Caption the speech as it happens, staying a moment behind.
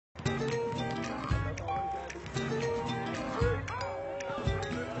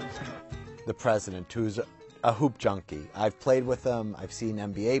the president, who's a hoop junkie. I've played with him. I've seen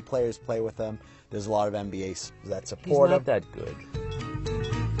NBA players play with him. There's a lot of NBA that support him. He's not that good.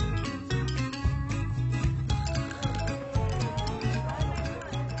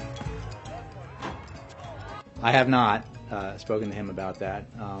 I have not spoken to him about that,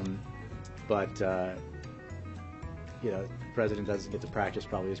 but you know, the president doesn't get to practice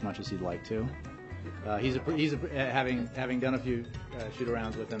probably as much as he'd like to. Having done a few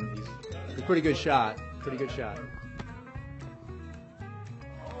shoot-arounds with him, he's a pretty good shot. Pretty good shot.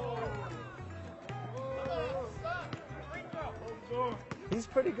 He's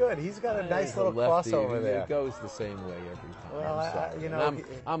pretty good. He's got a nice little crossover there. It goes the same way every time. Well, you know,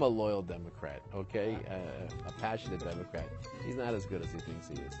 I'm a loyal Democrat, okay? A passionate Democrat. He's not as good as he thinks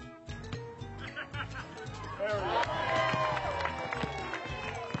he is.